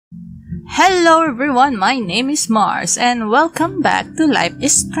Hello everyone, my name is Mars and welcome back to Life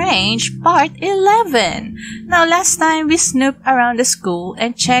is Strange Part 11. Now last time we snooped around the school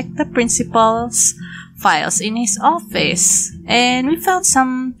and checked the principal's files in his office and we found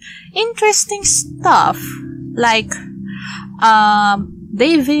some interesting stuff like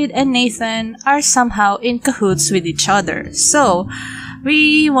David and Nathan are somehow in cahoots with each other. So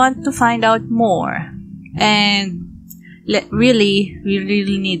we want to find out more and we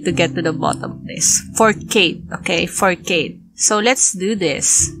really need to get to the bottom of this. For Kate, okay? For Kate. So let's do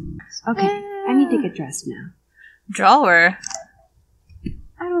this. Okay, I need to get dressed now. Drawer?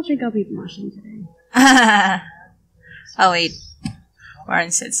 I don't think I'll be washing today. Oh wait,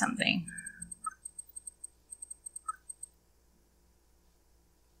 Warren said something.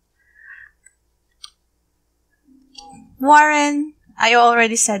 Warren, I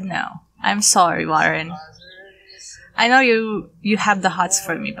already said no. I'm sorry, Warren. I know you have the hots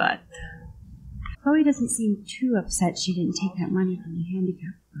for me, but... Chloe doesn't seem too upset she didn't take that money from the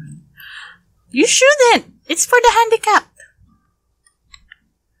handicap fund. You shouldn't! It's for the handicapped!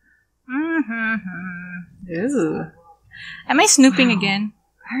 Ooh. Am I snooping again?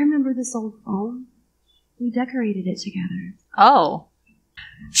 I remember this old phone. We decorated it together. Oh.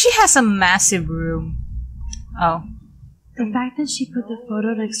 She has a massive room. Oh. The fact that she put the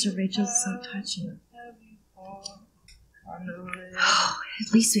photo next to Rachel's is so touching.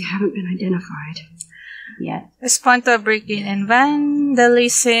 At least we haven't been identified yet. Respond to a break-in and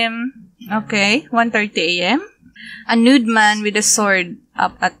vandalism. Okay, 1:30 a.m. A nude man with a sword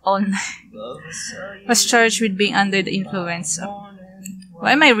up at all night was charged with being under the influence of...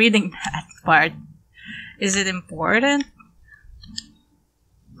 Why am I reading that part? Is it important?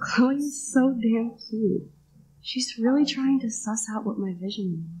 Chloe is so damn cute. She's really trying to suss out what my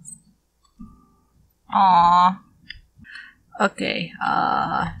vision means. Aww. Okay,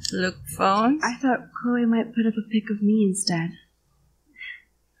 look phone. I thought Chloe might put up a pic of me instead.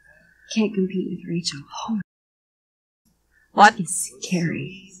 Can't compete with Rachel. Oh, what? It's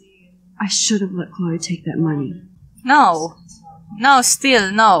scary. I should have let Chloe take that money. No. No, still,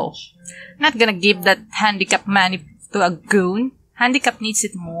 no. Not gonna give that handicap money to a goon. Handicap needs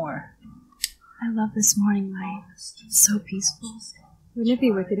it more. I love this morning light. It's so peaceful. Wouldn't it be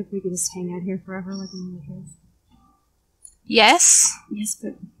wicked if we could just hang out here forever like we were kids? Yes? Yes,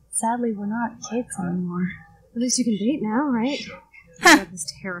 but sadly we're not kids anymore. At least you can date now, right? I was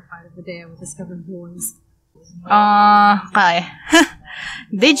terrified of the day I would discover boys. Okay.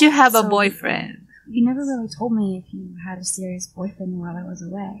 Did you have a boyfriend? You never really told me if you had a serious boyfriend while I was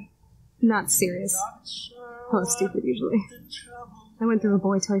away. Not serious. Oh, stupid usually. I went through a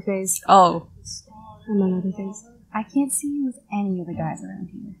boy toy phase. Oh. Among other things. I can't see you with any of the guys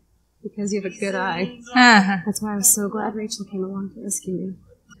around here. Because you have a good eye. That's why I was so glad Rachel came along to rescue me.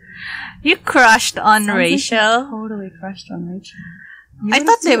 You crushed on Rachel? Like you totally crushed on Rachel. I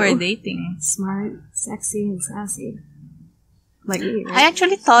thought they were dating. Smart, sexy, and sassy. Like me, right? I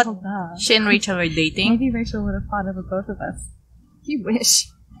actually thought she and Rachel were dating. Maybe Rachel would have fought over both of us. You wish.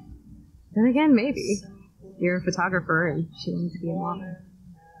 Then again, maybe. You're a photographer and she wanted to be a model.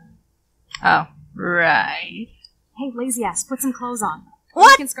 Oh, right. Hey, lazy ass, put some clothes on.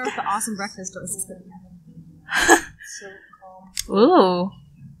 What? You can start the awesome breakfast toast. Ooh.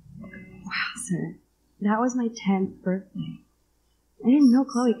 Wow, sir. That was my 10th birthday. I didn't know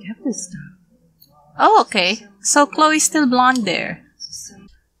Chloe kept this stuff. Oh, okay. So Chloe's still blonde there.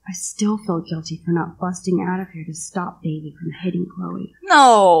 I still feel guilty for not busting out of here to stop Davey from hitting Chloe.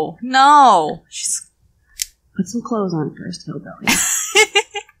 No. Put some clothes on first, hillbilly.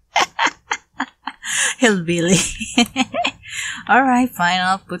 Hillbilly. Alright, fine,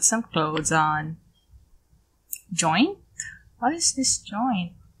 I'll put some clothes on. Joint? What is this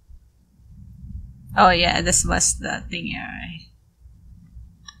joint? Oh yeah, this was the thing, alright.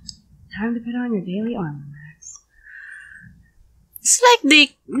 Time to put on your daily armor, Max. It's like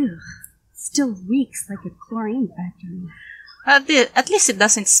the... Ugh. Still reeks like a chlorine factory. At least it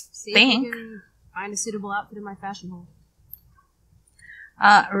doesn't stink. See if you can find a suitable outfit in my fashion hall.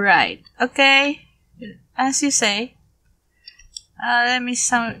 Right. Okay. As you say. Let me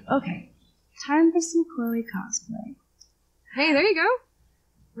Okay. Time for some Chloe cosplay. Hey, there you go.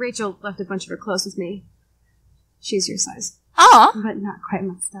 Rachel left a bunch of her clothes with me. She's your size. Oh! But not quite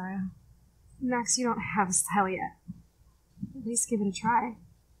my style. Max, you don't have a style yet. At least give it a try.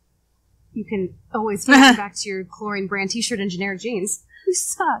 You can always go back to your chlorine brand t-shirt and generic jeans. You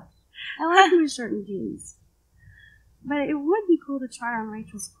suck. I like your shirt and jeans. But it would be cool to try on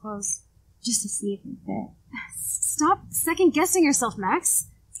Rachel's clothes just to see if they fit. Stop second-guessing yourself, Max.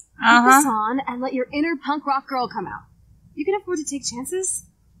 Put this on and let your inner punk rock girl come out. You can afford to take chances.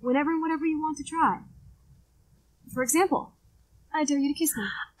 whenever and whatever you want to try. For example, I dare you to kiss me.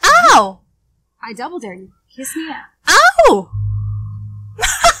 Ow! I double dare you. Kiss me out. Ow!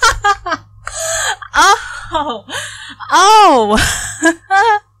 Oh! Oh!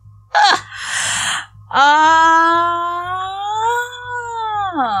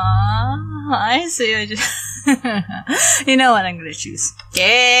 I see. I just you know what I'm gonna choose.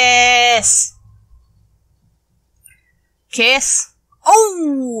 Kiss! Kiss!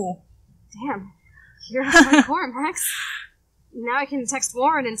 Oh! Damn. You're hardcore, Max. Now I can text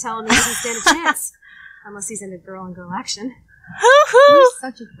Warren and tell him he doesn't stand a chance. Unless he's into girl-on-girl action. You're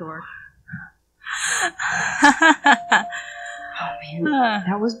such a dork. Oh man,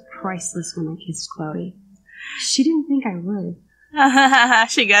 that was priceless when I kissed Chloe. She didn't think I would.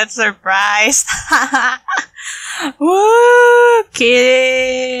 She got surprised. Woo!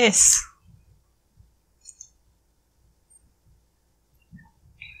 Kiss!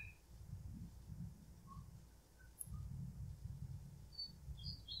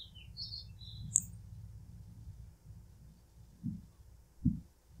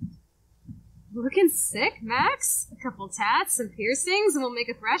 Looking sick, Max. A couple tats, some piercings, and we'll make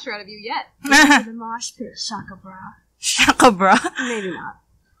a thrasher out of you yet. To the mosh pit, Shaka Bra. Shaka bra. Maybe not.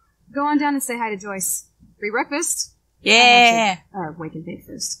 Go on down and say hi to Joyce. Free breakfast. Yeah. Wake and bake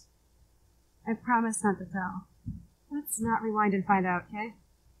first. I promise not to tell. Let's not rewind and find out, okay?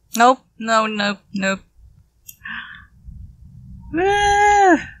 Nope. Nope.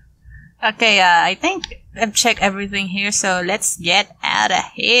 Woo. Okay, I think I've checked everything here, so let's get out of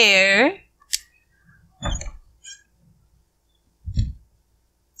here.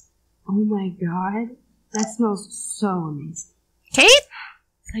 Oh my god, that smells so amazing. Kate?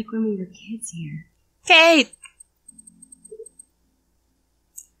 It's like when we were kids here. Kate!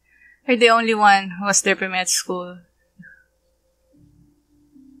 You're the only one who was there for me at school.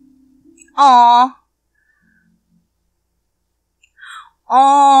 Aww.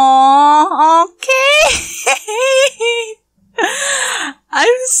 Aww, okay.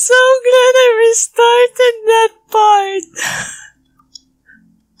 I'm so glad I restarted that part.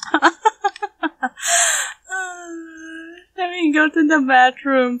 Let me go to the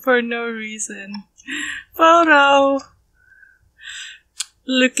bathroom for no reason. Photo.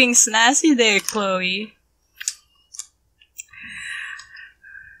 Looking snazzy there, Chloe.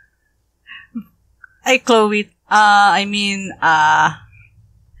 Hey, Chloe.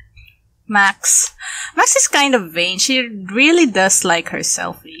 Max. Max is kind of vain. She really does like her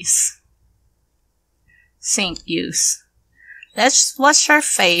selfies. Thank yous. Let's wash her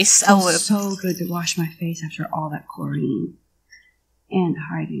face. It was so good to wash my face after all that chlorine. And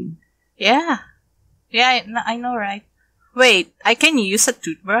hiding. Yeah. Yeah, I know, right? Wait, I can use a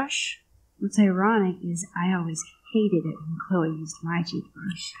toothbrush? What's ironic is I always hated it when Chloe used my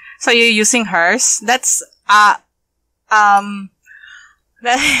toothbrush. So you're using hers? That is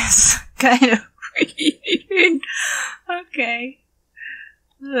kind of weird. Okay.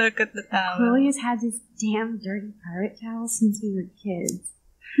 Look at the towel. Chloe has had this damn dirty pirate towel since we were kids.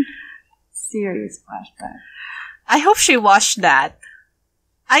 Serious flashback. I hope she washed that.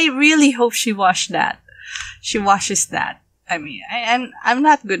 I really hope she washed that. She washes that. I mean, I'm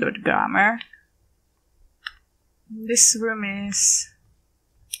not good with grammar. This room is...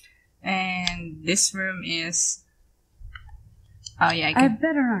 And this room is... Oh, yeah, I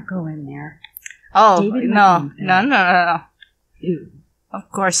better not go in there. Oh, David no. Ew. Of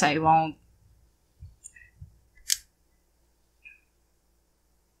course I won't.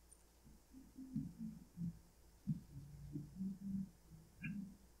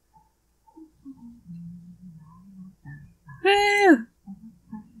 Woo!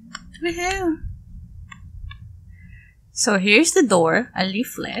 Woohoo! So here's the door, a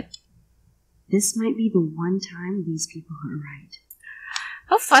leaflet. This might be the one time these people are right.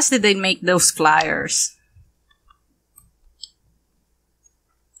 How fast did they make those flyers?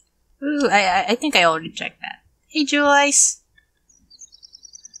 Ooh, I think I already checked that. Hey, Joyce.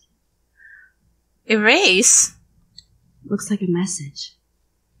 Erase? Looks like a message.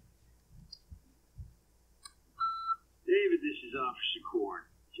 David, this is Officer Korn.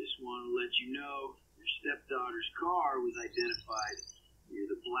 Just want to let you know your stepdaughter's car was identified near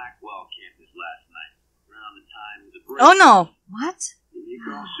the Blackwell campus last night, around the time of the break. Oh no! What? Give you a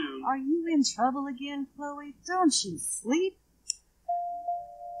call soon. Are you in trouble again, Chloe? Don't you sleep?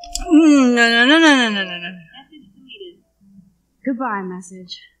 No. Message deleted. Goodbye,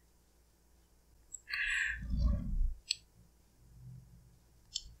 message.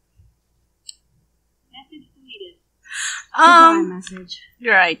 Message deleted. Goodbye, message.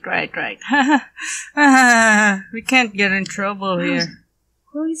 Right. We can't get in trouble here.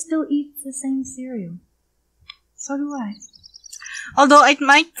 Chloe still eats the same cereal. So do I. Although it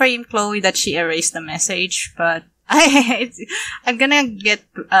might frame Chloe that she erased the message, but I'm gonna get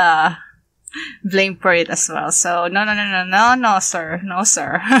blamed for it as well. So no, sir. No,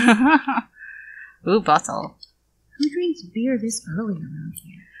 sir. Ooh, bottle. Who drinks beer this early around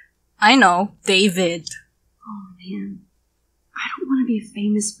here? I know, David. Oh man, I don't want to be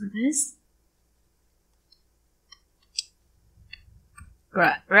famous for this.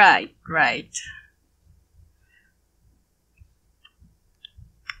 Right.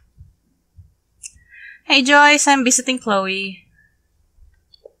 Hey Joyce, I'm visiting Chloe.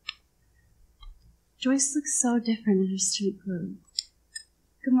 Joyce looks so different in her street clothes.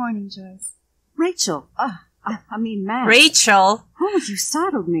 Good morning, Joyce. Rachel. I mean, Max. Rachel? Oh, you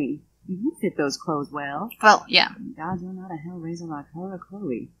startled me. You fit those clothes well. Well, yeah. God, you're not a hellraiser like her or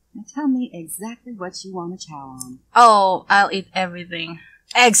Chloe. Now tell me exactly what you want to chow on. Oh, I'll eat everything.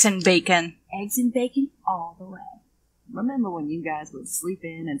 Eggs and bacon. Eggs and bacon all the way. Remember when you guys would sleep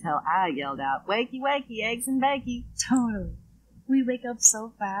in until I yelled out, wakey, wakey, eggs and bacon? Totally. We wake up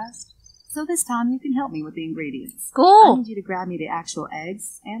so fast. So this time you can help me with the ingredients. Cool. I need you to grab me the actual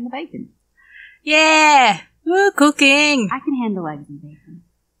eggs and the bacon. Yeah! Woo, cooking! I can handle eggs and bacon.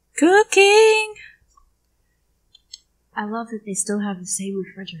 Cooking! I love that they still have the same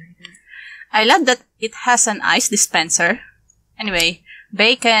refrigerator. I love that it has an ice dispenser. Anyway,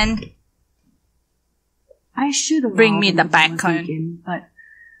 bacon. I should have Bring me the bacon. Bacon, but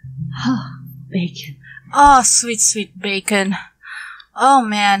bacon. Oh, sweet bacon. Oh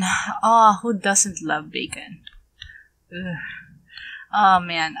man. Oh, who doesn't love bacon? Ugh. Oh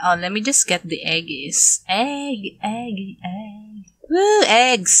man. Oh, let me just get the eggies. Egg. Woo,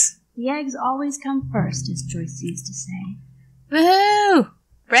 eggs. The eggs always come first, as Joyce used to say. Woohoo!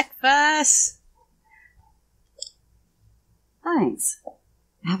 Breakfast. Thanks.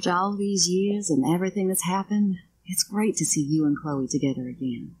 After all these years and everything that's happened, it's great to see you and Chloe together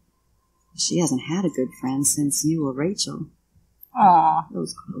again. She hasn't had a good friend since you or Rachel. Aw.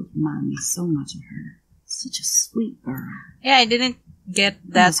 Those clothes remind me so much of her. Such a sweet girl. Yeah, I didn't get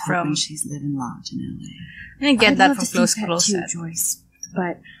that I was hoping from... she's living large in L.A. I didn't get I'd that love from to Close think that Closet. too, Joyce.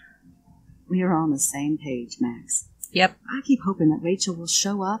 But We're on the same page, Max. Yep. I keep hoping that Rachel will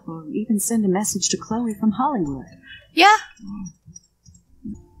show up or even send a message to Chloe from Hollywood. Yeah.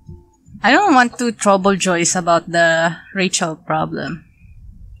 I don't want to trouble Joyce about the Rachel problem.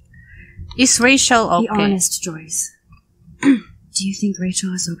 Is Rachel okay? be honest, Joyce. Do you think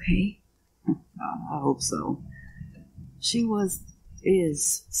Rachel is okay? I hope so. She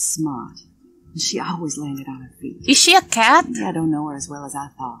is smart. She always landed on her feet. Is she a cat? Maybe I don't know her as well as I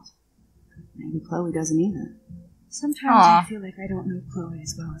thought. Maybe Chloe doesn't either. Sometimes Aw. I feel like I don't know Chloe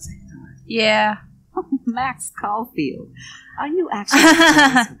as well as I thought. Yeah. Max Caulfield. Are you actually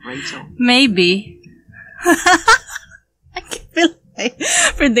jealous of Rachel? Maybe. I feel like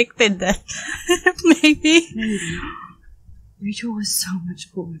I predicted that. Maybe. Maybe. Rachel was so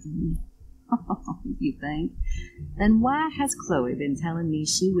much cooler than me. You think? Then why has Chloe been telling me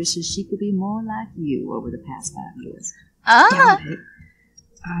she wishes she could be more like you over the past 5 years? Ah. Doubt it.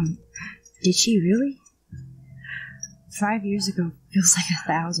 Did she really? 5 years ago feels like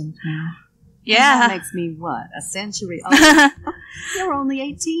 1,000 now. That Yeah. makes me what? A century old? You're only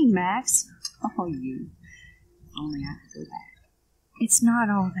 18, Max. Oh, you. If only I could go back. It's not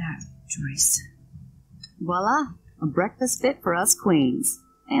all that, Joyce. Voila. A breakfast fit for us queens.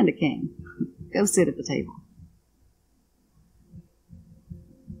 And a king. Go sit at the table.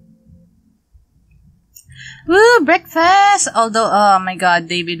 Woo, breakfast! Although, oh my god,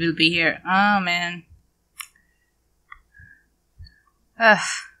 David will be here. Oh man. Ugh.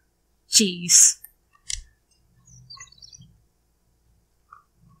 Jeez.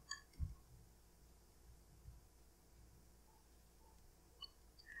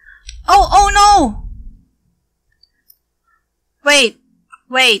 Oh no! Wait.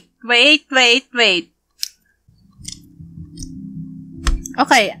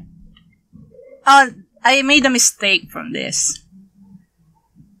 Okay. I made a mistake from this.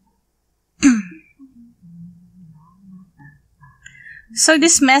 So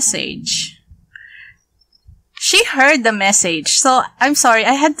this message, she heard the message. So I'm sorry,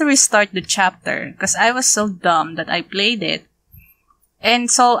 I had to restart the chapter because I was so dumb that I played it.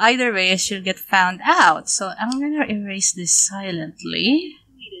 And so either way, she'll get found out. So I'm gonna erase this silently.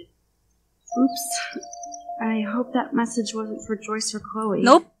 Oops. I hope that message wasn't for Joyce or Chloe.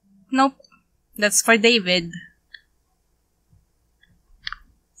 Nope. That's for David.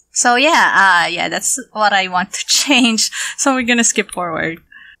 So yeah, that's what I want to change. So we're gonna skip forward.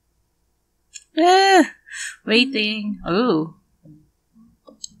 Waiting. Ooh.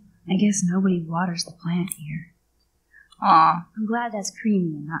 I guess nobody waters the plant here. Aw. I'm glad that's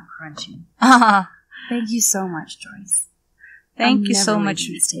creamy and not crunchy. Ah. Thank you so much, Joyce. Thank you so much.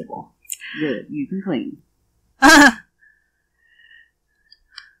 This table. Good, you can clean.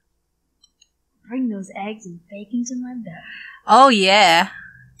 Bring those eggs and bacon to my belly. Oh, yeah.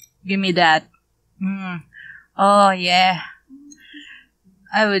 Give me that. Oh, yeah.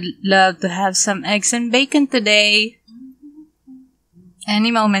 I would love to have some eggs and bacon today.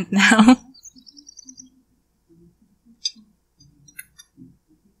 Any moment now.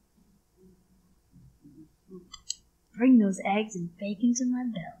 Bring those eggs and bacon to my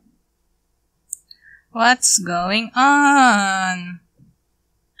belly. What's going on?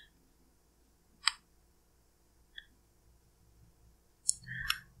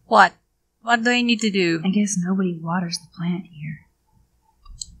 What? What do I need to do? I guess nobody waters the plant here.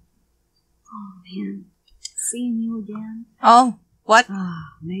 Oh, man. Seeing you again. Oh, what?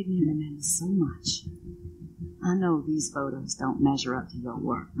 Made me remember so much. I know these photos don't measure up to your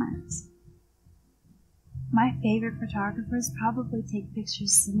work, Mharz. My favorite photographers probably take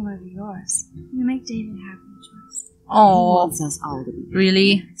pictures similar to yours. You make David happy, Joyce. He Oh, wants us all to be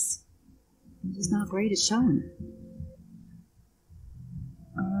really? friends. He's just not great at showing it.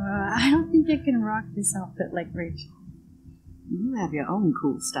 I don't think I can rock this outfit like Rachel. You have your own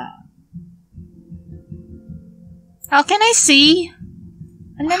cool style. How can I see?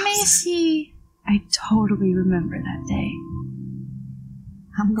 Let me see. I totally remember that day.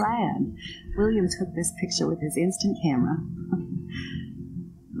 I'm glad. William took this picture with his instant camera.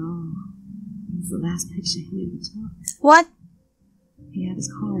 Oh, it was the last picture he ever took. What? He had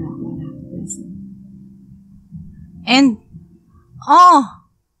his car out right after this. And, oh,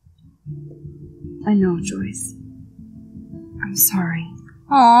 I know, Joyce. I'm sorry.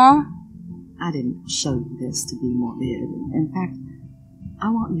 aw. I didn't show you this to be morbid. In fact, I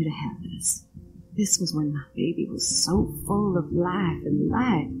want you to have this. This was when my baby was so full of life and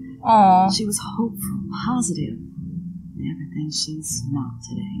light. Aw. She was hopeful, positive, and everything she's not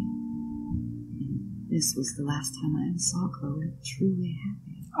today. And this was the last time I ever saw Chloe truly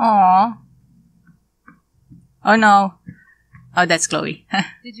happy. Aw. Oh no. Oh, that's Chloe.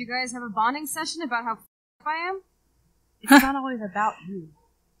 Did you guys have a bonding session about how I am? It's not always about you.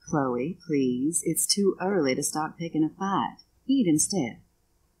 Chloe, please, it's too early to start picking a fight. Eat instead.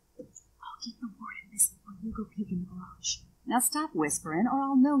 I'll get the word in this before you go peek in the garage. Now stop whispering, or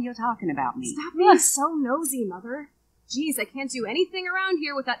I'll know you're talking about me. Stop being so nosy, Mother. Jeez, I can't do anything around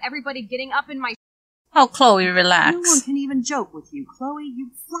here without everybody getting up in my... Oh, Chloe, No one relax. can even joke with you, Chloe.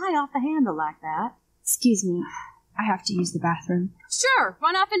 You fly off the handle like that. Excuse me. I have to use the bathroom. Sure,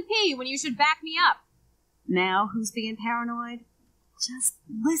 run off and pee when you should back me up. Now who's being paranoid? Just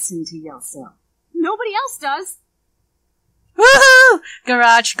listen to yourself. Nobody else does. Woohoo!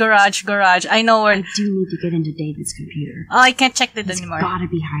 Garage, garage, garage. I know I where. do need to get into David's computer. Oh, I can't check that It's anymore. gotta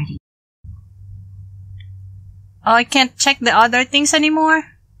be hiding. Oh, I can't check the other things anymore.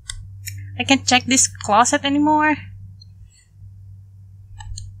 I can't check this closet anymore.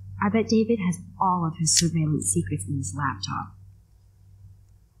 I bet David has all of his surveillance secrets in his laptop.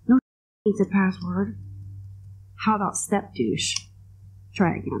 No needs a password. How about step douche?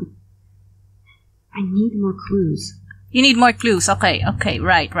 Try again. I need more clues. You need more clues. Okay, okay,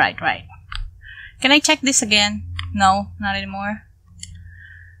 right. Can I check this again? No, not anymore.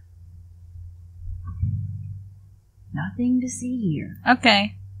 Nothing to see here.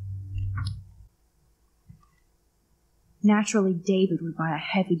 Okay. Naturally, David would buy a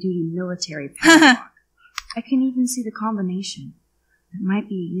heavy-duty military padlock. I can even see the combination. It might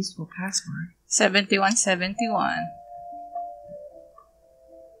be a useful password. 7171.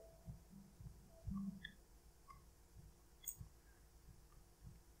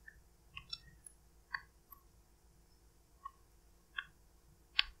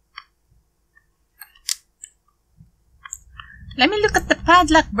 Let me look at the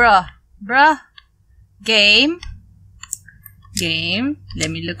padlock, bruh. Game. Let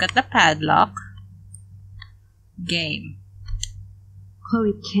me look at the padlock. Game.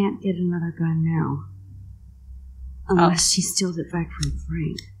 Chloe can't get another gun now. Unless she steals it back from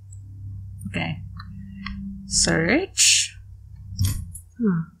Frank. Okay. Search.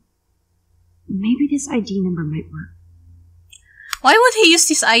 Maybe this ID number might work. Why would he use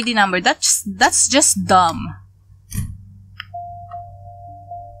this ID number? That's just dumb.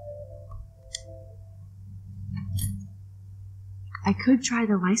 I could try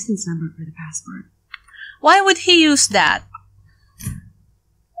the license number for the password. Why would he use that?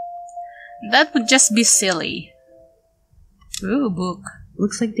 That would just be silly. Ooh, book.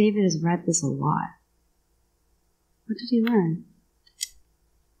 Looks like David has read this a lot. What did he learn?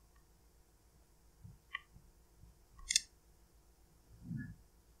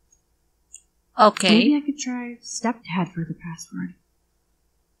 Okay. Maybe I could try stepdad for the password.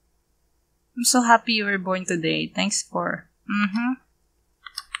 I'm so happy you were born today. Thanks for...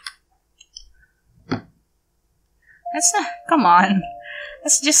 That's not... Come on.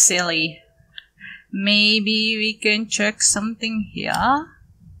 That's just silly. Maybe we can check something here?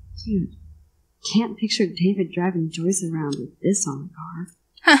 Cute. Can't picture David driving Joyce around with this on the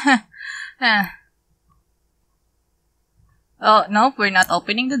car. Oh, nope, we're not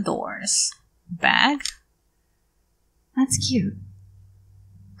opening the doors. Bag? That's cute.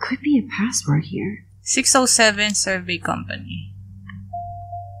 Could be a password here. 607 Survey Company.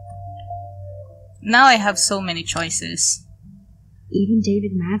 Now I have so many choices. Even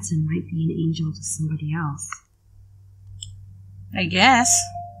David Madsen might be an angel to somebody else. I guess.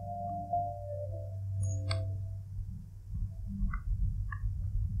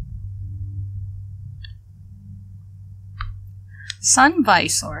 Sun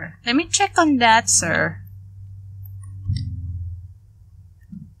visor. Let me check on that, sir.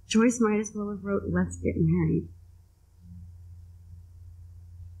 Joyce might as well have wrote, "Let's get married."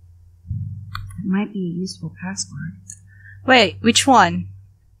 It might be a useful password. Wait, which one?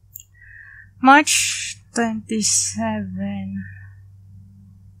 March 27.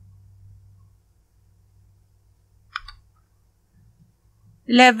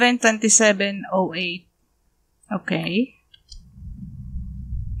 (11/27/08). Okay.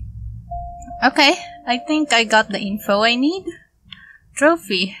 Okay, I think I got the info I need.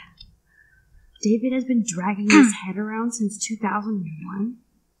 Trophy. David has been dragging his head around since 2001.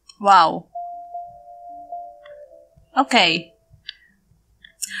 Wow. Okay.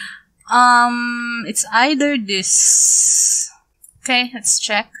 It's either this. Okay, let's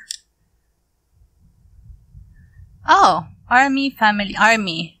check. Oh, army.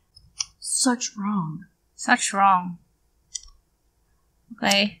 Such wrong. Such wrong.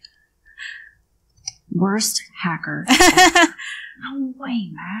 Okay. Worst hacker. No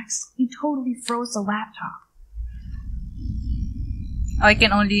way, Max. You totally froze the laptop. Oh, I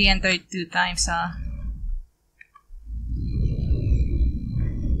can only enter it 2 times, huh?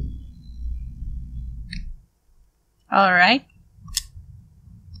 Alright.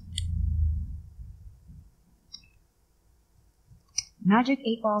 Magic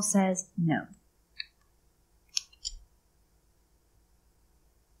 8 Ball says no.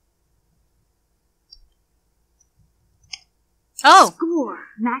 Oh! Score!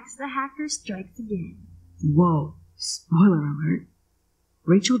 Max the hacker strikes again. Whoa. Spoiler alert.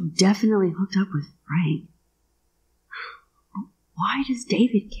 Rachel definitely hooked up with Frank. Why does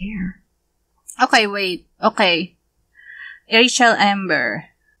David care? Okay, wait. Okay. Rachel Amber.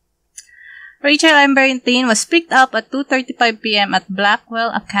 Rachel Amber 18 was picked up at 2:35 p.m. at Blackwell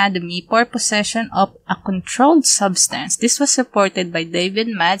Academy for possession of a controlled substance. This was reported by David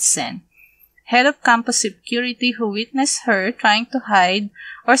Madsen, head of campus security, who witnessed her trying to hide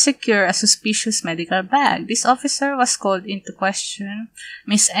or secure a suspicious medical bag. This officer was called in to question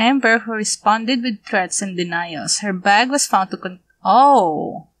Miss Amber, who responded with threats and denials. Her bag was found to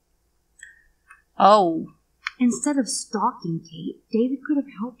Oh. Instead of stalking Kate, David could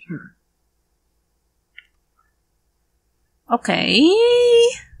have helped her. Okay.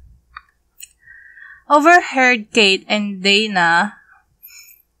 Overheard Kate and Dana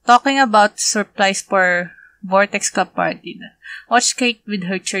talking about surprise for Vortex Club party. Watch Kate with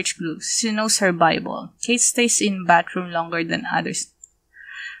her church groups. She knows her Bible. Kate stays in bathroom longer than others.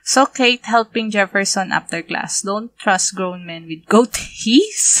 So Kate helping Jefferson after class. Don't trust grown men with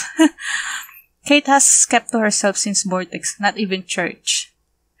goatees. Kate has kept to herself since Vortex, not even church.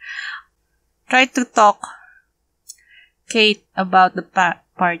 Tried to talk Kate about the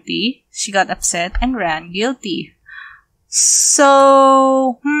party. She got upset and ran guilty.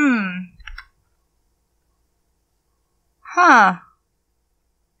 So,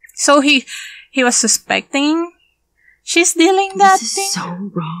 So he was suspecting she's dealing that This thing? is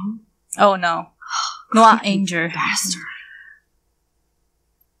so wrong. Oh no. Noah Anger. Bastard.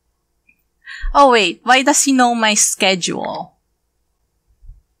 Oh wait, why does he know my schedule?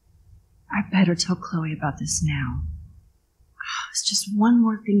 I better tell Chloe about this now. It's just one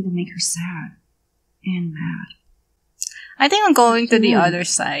more thing to make her sad and mad. I think I'm going to the other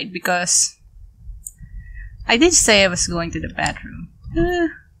side because I did say I was going to the bathroom.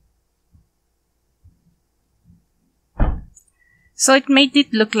 So it made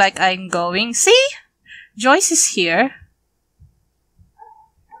it look like I'm going. See? Joyce is here.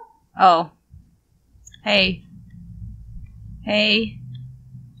 Oh. Hey. Hey.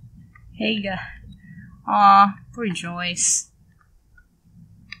 Hey, aw, poor Joyce.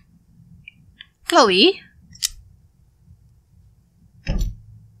 Chloe?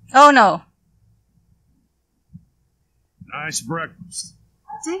 Oh no. Nice breakfast.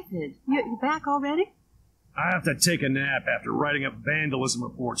 David, you back already? I have to take a nap after writing up vandalism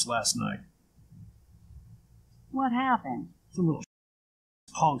reports last night. What happened? Some little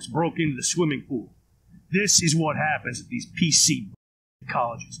punks broke into the swimming pool. This is what happens at these PC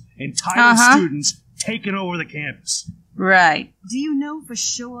colleges. Entitled students taking over the campus. Right. Do you know for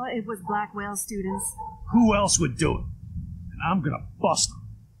sure it was Blackwell students? Who else would do it? And I'm gonna bust them.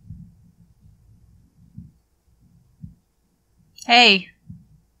 Hey.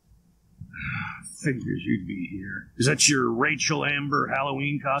 Figures you'd be here. Is that your Rachel Amber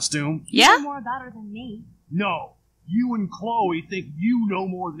Halloween costume? You Yeah? know more about her than me. No. You and Chloe think you know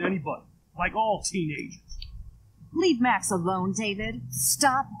more than anybody. Like all teenagers. Leave Max alone, David.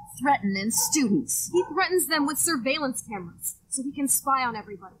 Stop threatening students. He threatens them with surveillance cameras so he can spy on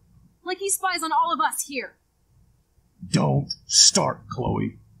everybody. Like he spies on all of us here. Don't start,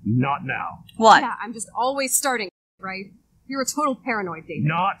 Chloe. Not now. What? Yeah, I'm just always starting, right? You're a total paranoid, David.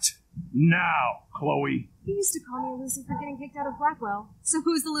 Not now, Chloe. You used to call me a loser for getting kicked out of Blackwell. So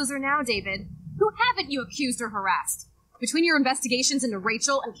who's the loser now, David? Who haven't you accused or harassed? Between your investigations into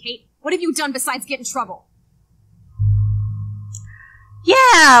Rachel and Kate, what have you done besides get in trouble?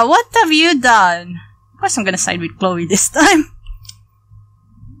 Yeah, what have you done? Of course I'm gonna side with Chloe this time.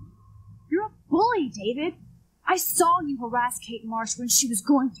 You're a bully, David. I saw you harass Kate Marsh when she was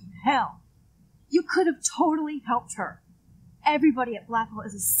going through hell. You could have totally helped her. Everybody at Blackwell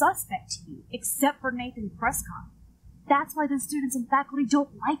is a suspect to you, except for Nathan Prescott. That's why the students and faculty don't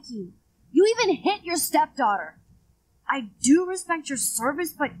like you. You even hit your stepdaughter. I do respect your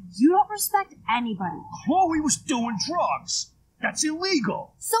service, but you don't respect anybody. Chloe was doing drugs. That's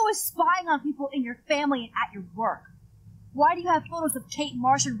illegal. So is spying on people in your family and at your work. Why do you have photos of Kate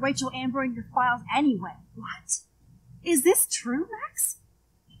Marsh and Rachel Amber in your files anyway? What? Is this true, Max?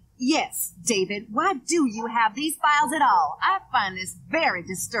 Yes, David. Why do you have these files at all? I find this very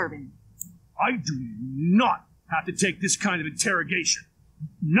disturbing. I do not have to take this kind of interrogation.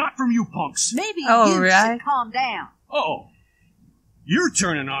 Not from you punks. Maybe Oh, you right. should calm down. Uh-oh. You're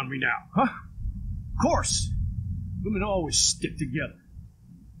turning on me now, huh? Of course. Women always stick together.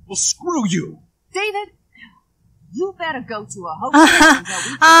 Well, screw you. David, you better go to a hotel until we figure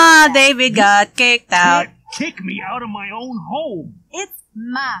this out. David got kicked out. Can't kick me out of my own home. It's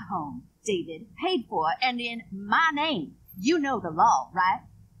my home, David. Paid for and in my name. You know the law, right?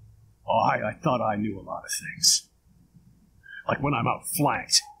 Oh, I thought I knew a lot of things. Like when I'm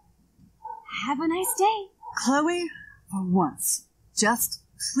outflanked. Have a nice day. Chloe, for once, just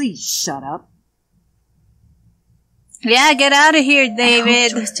please shut up. Yeah, get out of here, I hope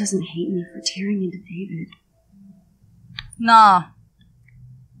David. Joyce doesn't hate me for tearing into David. No.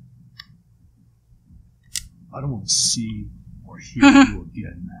 I don't want to see or hear you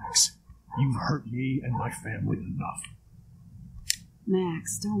again, Max. You've hurt me and my family enough.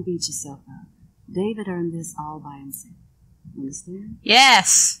 Max, don't beat yourself up. David earned this all by himself. Understand?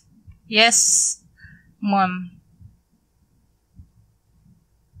 Yes. Yes, Mom.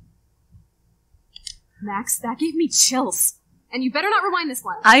 Max, that gave me chills. And you better not rewind this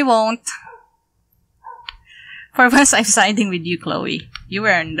one. I won't. For once, I'm siding with you, Chloe. You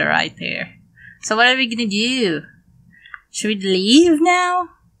were in the right there. So what are we gonna do? Should we leave now?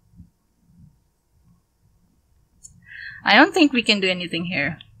 I don't think we can do anything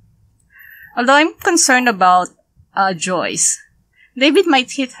here. Although I'm concerned about Joyce. David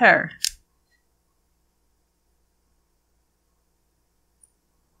might hit her.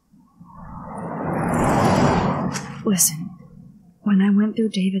 Listen, when I went through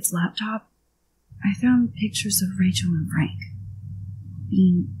David's laptop, I found pictures of Rachel and Frank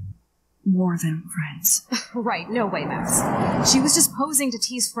being more than friends. Right, no way, Max. She was just posing to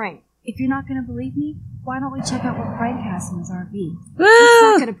tease Frank. If you're not going to believe me, why don't we check out what Frank has in his RV? What's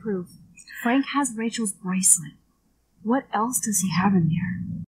that Woo! gonna prove? Frank has Rachel's bracelet. What else does he have in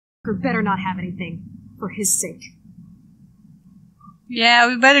there? Or better not have anything. For his sake. Yeah,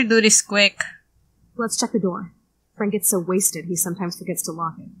 we better do this quick. Let's check the door. Frank gets so wasted he sometimes forgets to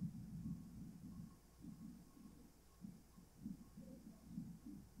lock it.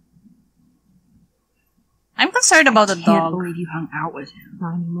 I'm concerned about the Can't dog. believe you hung out with him.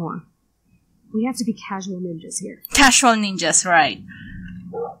 Not anymore. We have to be casual ninjas here. Casual ninjas, right.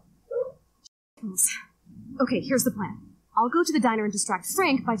 Okay, here's the plan. I'll go to the diner and distract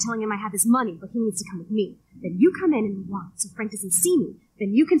Frank by telling him I have his money, but he needs to come with me. Then you come in and rewind so Frank doesn't see me.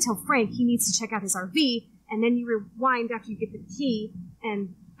 Then you can tell Frank he needs to check out his RV, and then you rewind after you get the key,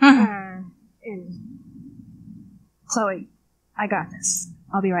 and Chloe, I got this.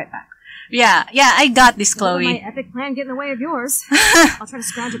 I'll be right back. Yeah, I got this, don't let my Chloe. epic plan get in the way of yours. I'll try to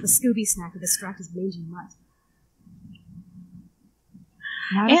scrounge up a Scooby snack to distract his mangy mutt.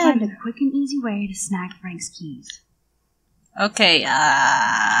 Now to find a quick and easy way to snag Frank's keys. Okay,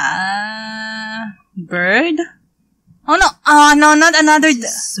 bird? Oh no, no, not another...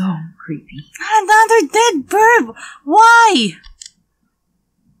 So creepy. Another dead bird! Why?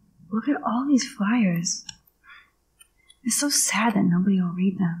 Look at all these flyers. It's so sad that nobody will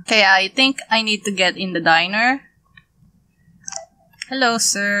read them. Okay, I think I need to get in the diner. Hello,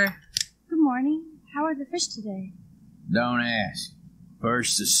 sir. Good morning. How are the fish today? Don't ask.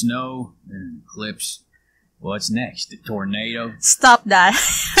 First the snow, then an eclipse. What's next? A tornado? Stop that.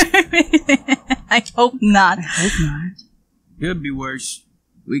 I hope not. I hope not. Could be worse.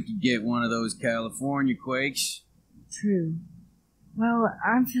 We could get one of those California quakes. True. Well,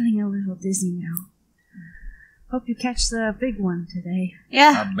 I'm feeling a little dizzy now. Hope you catch the big one today.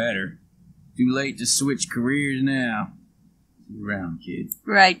 Yeah. I better. Too late to switch careers now. See you around, kid.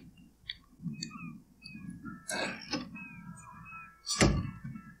 Right.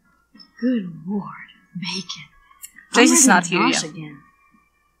 Good Lord. Bacon. Joyce is not here yet. yet. Again.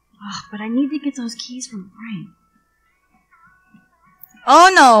 Oh, but I need to get those keys from Frank.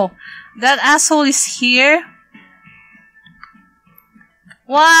 Oh no! That asshole is here?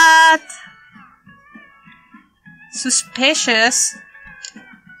 What? Suspicious.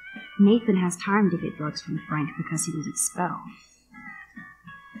 Nathan has time to get drugs from Frank because he was expelled.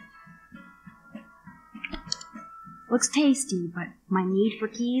 Looks tasty, but my need for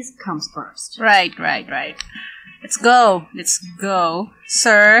keys comes first. Right. Let's go.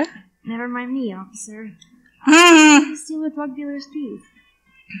 Sir? Never mind me, officer. You steal a drug dealer's keys.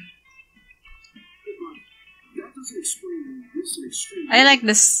 I like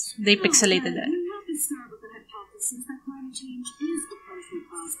this. They pixelated that. You have to start with the hypothesis that climate change is the partial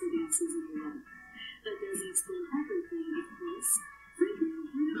cause for the absence of the light. That doesn't explain everything, of course.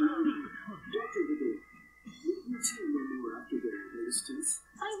 Dr. Vidal, will your team know more after their latest tests?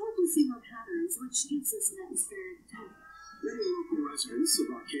 I hope we see more patterns, which gives us an atmospheric type. Many local residents of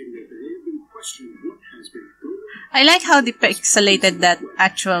Arcadia Bay have been questioning what has been going on. I like how they pixelated that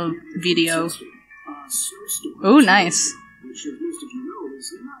actual video. Oh, nice. Which, as most of you know,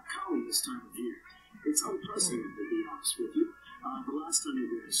 is not common this time of year. It's unprecedented, to be honest with you. The last time we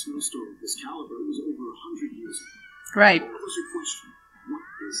had a snowstorm of this caliber was over 100 years ago. Right. What was your question? What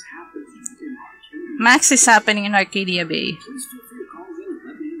is happening in Arcadia? Max is happening in Arcadia Bay. Please feel free to call in and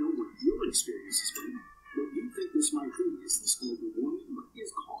let me know what your experience has been. What you think this might be. Is this global warming? What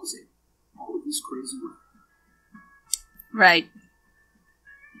is causing all of this crazy weather? Right.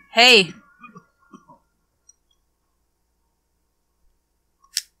 Hey.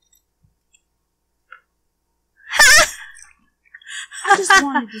 I just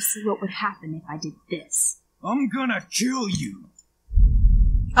wanted to see what would happen if I did this. I'm gonna kill you.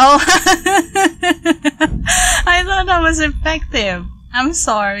 Oh. I thought that was effective. I'm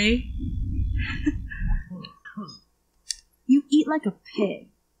sorry. You eat like a pig.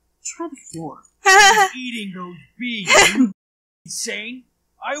 Try the floor. Eating those bees. Are you insane?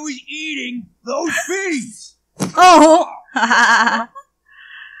 I was eating those bees. Oh.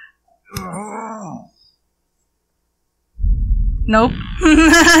 Nope.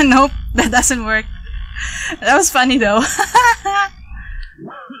 Nope. That doesn't work. That was funny though.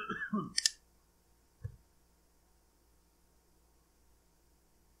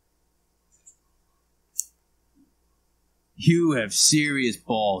 You have serious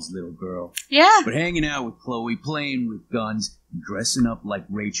balls, little girl. Yeah. But hanging out with Chloe, playing with guns, and dressing up like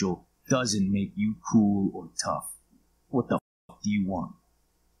Rachel doesn't make you cool or tough. What the f*** do you want?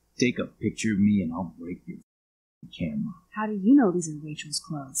 Take a picture of me and I'll break your camera. How do you know these are Rachel's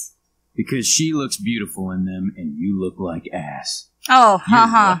clothes? Because she looks beautiful in them and you look like ass. Oh, You're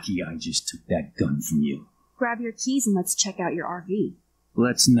haha. lucky I just took that gun from you. Grab your keys and let's check out your RV.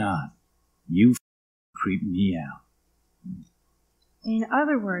 Let's not. You creep me out. In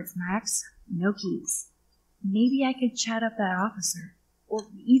other words, Max, no keys. Maybe I could chat up that officer, or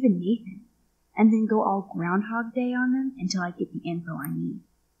even Nathan, and then go all Groundhog Day on them until I get the info I need.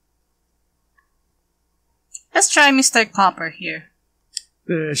 Let's try Mr. Copper here.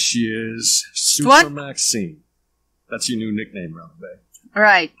 There she is. Super What? Maxine. That's your new nickname around the bay.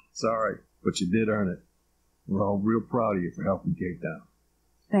 Right. Sorry, but you did earn it. We're all real proud of you for helping Kate down.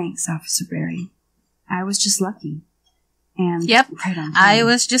 Thanks, Officer Barry. I was just lucky. And Yep. right on time. I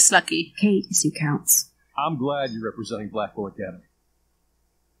was just lucky. Kate is who counts. I'm glad you're representing Blackpool Academy.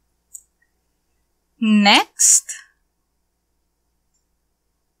 Next.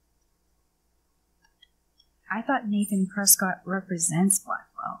 I thought Nathan Prescott represents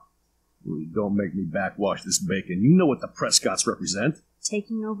Blackwell. Don't make me backwash this bacon. You know what the Prescotts represent.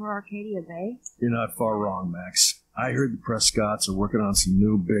 Taking over Arcadia Bay? You're not far wrong, Max. I heard the Prescotts are working on some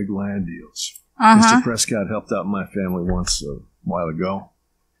new big land deals. Uh-huh. Mr. Prescott helped out my family once a while ago,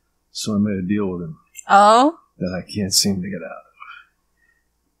 so I made a deal with him Oh? that I can't seem to get out of.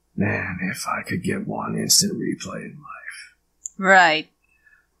 Man, if I could get one instant replay in life. Right.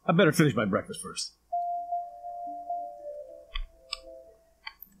 I better finish my breakfast first.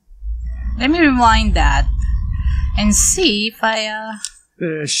 Let me rewind that and see if I,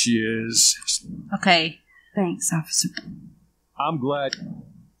 There she is. Okay. Thanks, officer. I'm glad.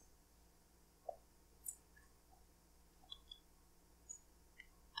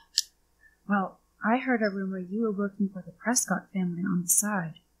 Well, I heard a rumor you were working for the Prescott family on the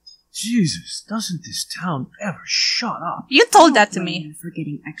side. Jesus, doesn't this town ever shut up? You told that to Don't blame me. you for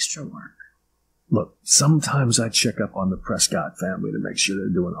getting extra work. Look, sometimes I check up on the Prescott family to make sure they're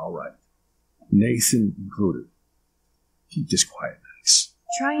doing all right. Nathan included. Keep this quiet, nice.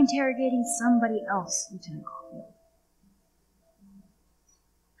 Try interrogating somebody else, Lieutenant Caulfield.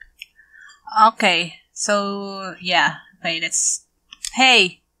 Okay. So, yeah. Okay, let's...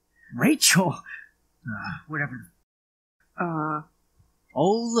 Hey! Rachel! Whatever.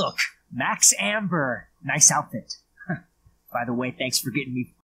 Oh, look. Max Amber. Nice outfit. By the way, thanks for getting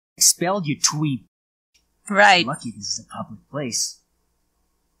me expelled, you tweet. Right. Lucky this is a public place.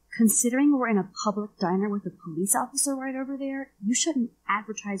 Considering we're in a public diner with a police officer right over there, you shouldn't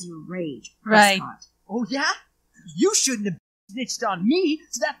advertise your rage. Right. Prescott. Oh, yeah? You shouldn't have snitched on me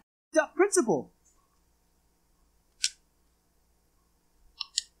to that f***ed-up principal.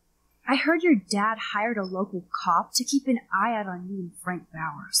 I heard your dad hired a local cop to keep an eye out on you and Frank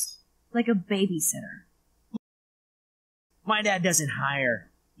Bowers. Like a babysitter. My dad doesn't hire.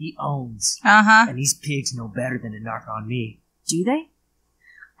 He owns. Uh-huh. And these pigs know better than to knock on me. Do they?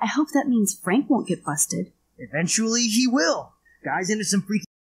 I hope that means Frank won't get busted. Eventually, he will. Guy's into some freaky.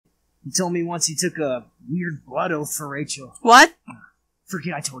 He told me once he took a weird blood oath for Rachel. What?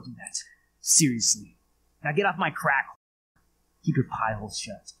 Forget I told you that. Seriously. Now get off my crack. Keep your pie holes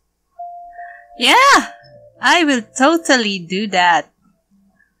shut. Yeah! I will totally do that.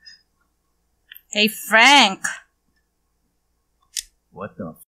 Hey, Frank. What the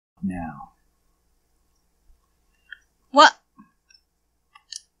f now? What?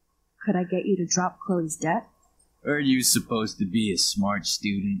 Could I get you to drop Chloe's debt? Are you supposed to be a smart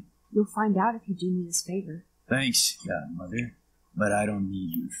student? You'll find out if you do me this favor. Thanks, Godmother, but I don't need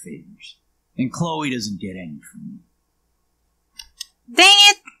your favors. And Chloe doesn't get any from me. Dang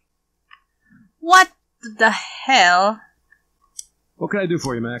it! What the hell? What can I do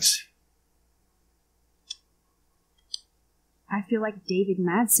for you, Max? I feel like David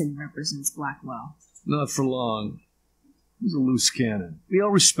Madsen represents Blackwell. Not for long. He's a loose cannon. We all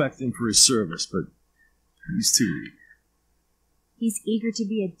respect him for his service, but he's too weak. He's eager to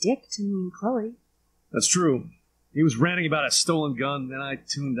be a dick to me and Chloe. That's true. He was ranting about a stolen gun, then I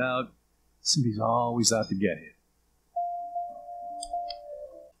tuned out. Somebody's always out to get him.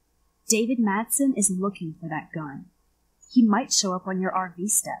 David Madsen is looking for that gun. He might show up on your RV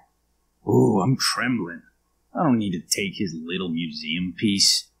step. Oh, I'm trembling. I don't need to take his little museum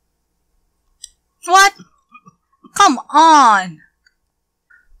piece. What? Come on!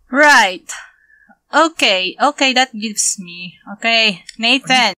 Right. Okay, that gives me. Okay,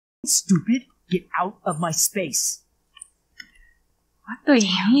 Nathan. Stupid. Get out of my space. What do you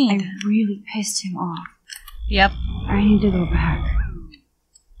I mean? really pissed him off. Yep. I need to go back.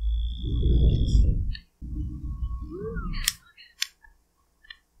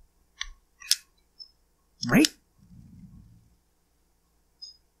 Right?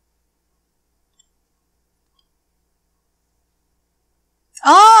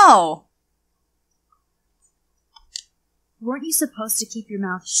 Oh! Weren't you supposed to keep your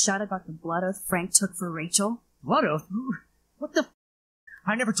mouth shut about the blood oath Frank took for Rachel? Blood oath? What the f?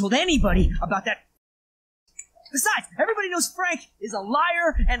 I never told anybody about that. Besides, everybody knows Frank is a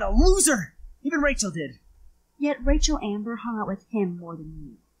liar and a loser. Even Rachel did. Yet Rachel Amber hung out with him more than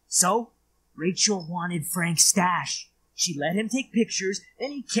you. So, Rachel wanted Frank's stash. She let him take pictures,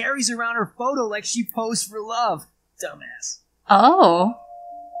 then he carries around her photo like she posed for love. Dumbass. Oh.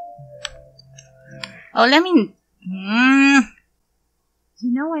 Oh, let me... You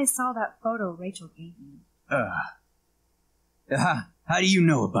know I saw that photo Rachel gave me. How do you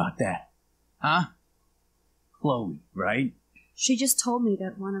know about that? Huh? Chloe, right? She just told me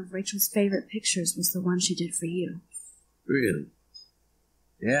that one of Rachel's favorite pictures was the one she did for you. Really?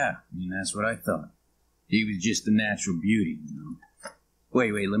 Yeah, I mean, that's what I thought. He was just a natural beauty, you know.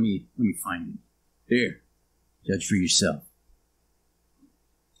 Wait, let me find him. Here, judge for yourself.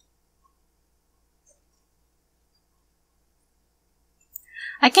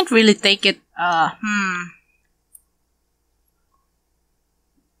 I can't really take it,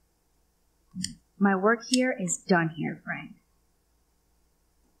 My work here is done here, Frank.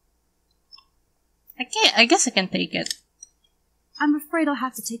 I guess I can take it. I'm afraid I'll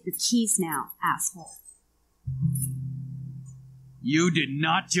have to take the keys now, asshole. You did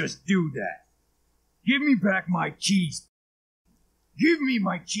not just do that. Give me back my keys. Give me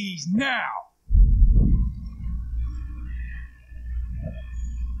my keys now.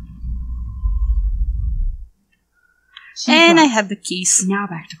 And I have the keys. Now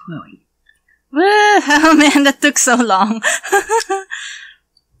back to Chloe. Woo! Oh man, that took so long.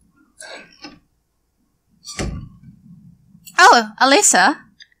 Oh, Alyssa.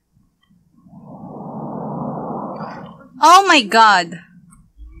 Oh my god.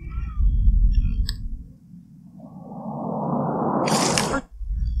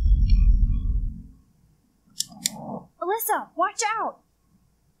 Alyssa, watch out!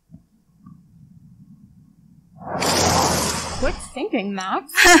 Quick thinking,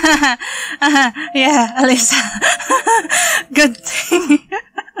 Max. Yeah, Alyssa. Good thing.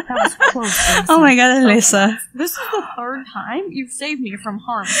 That was close. Alyssa. Oh my god, Alyssa. This is the third time you've saved me from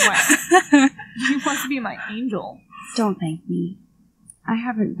harm's way. You want to be my angel. Don't thank me. I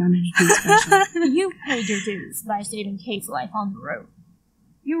haven't done anything special. You've paid your dues by saving Kate's life on the road.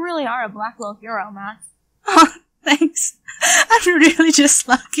 You really are a Blackwell hero, Max. Oh, thanks. I'm really just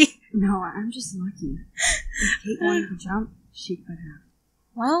lucky. No, I'm just lucky. If Kate wanted to jump, she could have.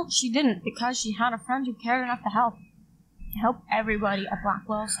 Well, she didn't because she had a friend who cared enough to help. To help everybody at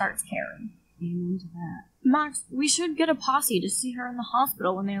Blackwell starts caring. Amen to that. Max, we should get a posse to see her in the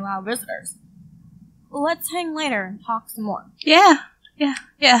hospital when they allow visitors. Let's hang later and talk some more. Yeah.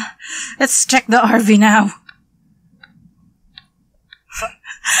 Let's check the RV now.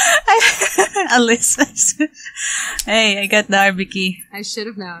 Alyssa. Hey, I got the RV key. I should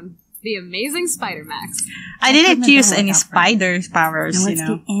have known. The amazing Spider Max. I didn't use any spider powers, now let's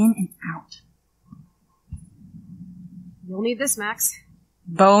get in and out. You'll need this, Max.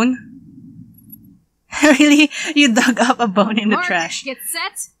 Bone? Really? You dug up a bone in the Mark, trash. Get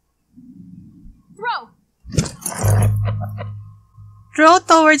set. Throw! Throw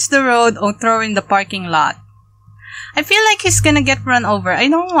towards the road or throw in the parking lot. I feel like he's gonna get run over. I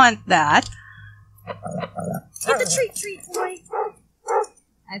don't want that. Get the treat, boy.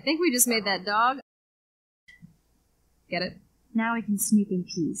 I think we just made that dog. Get it? Now we can snoop in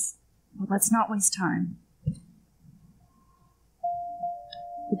peace. But let's not waste time.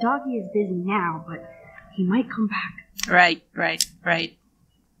 The doggy is busy now, but he might come back. Right.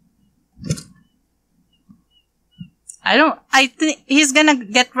 I think he's gonna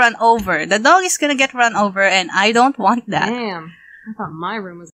get run over. The dog is gonna get run over, and I don't want that. Damn. I thought my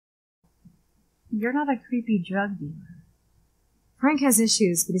room was... You're not a creepy drug dealer. Frank has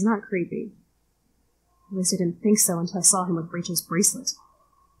issues, but he's not creepy. At least I didn't think so until I saw him with Rachel's bracelet.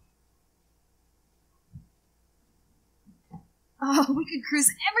 Oh, we could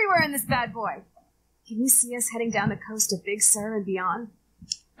cruise everywhere in this bad boy. Can you see us heading down the coast of Big Sur and beyond?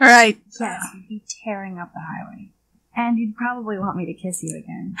 Right. Yes, we'd be tearing up the highway. And you'd probably want me to kiss you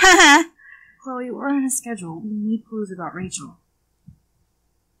again. Chloe, we're on a schedule. We need clues about Rachel.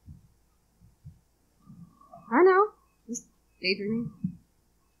 I know. Just daydreaming.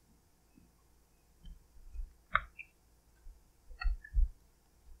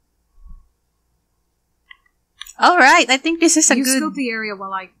 Alright, I think this is a you good... scope the area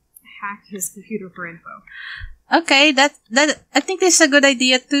while I hack his computer for info. Okay, I think this is a good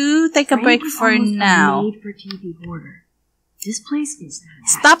idea to take a break for now. Made for TV border. This place is...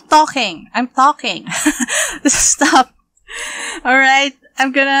 Stop talking! I'm talking. Stop. Alright,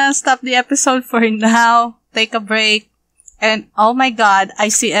 I'm gonna stop the episode for now. Take a break. And oh my god, I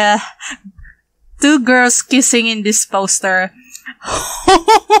see two girls kissing in this poster.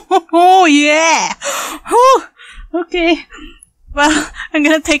 Oh yeah! Okay. Well, I'm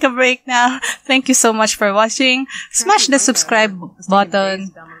gonna take a break now. Thank you so much for watching. Smash the subscribe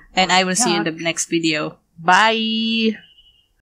button, and I will see you in the next video. Bye!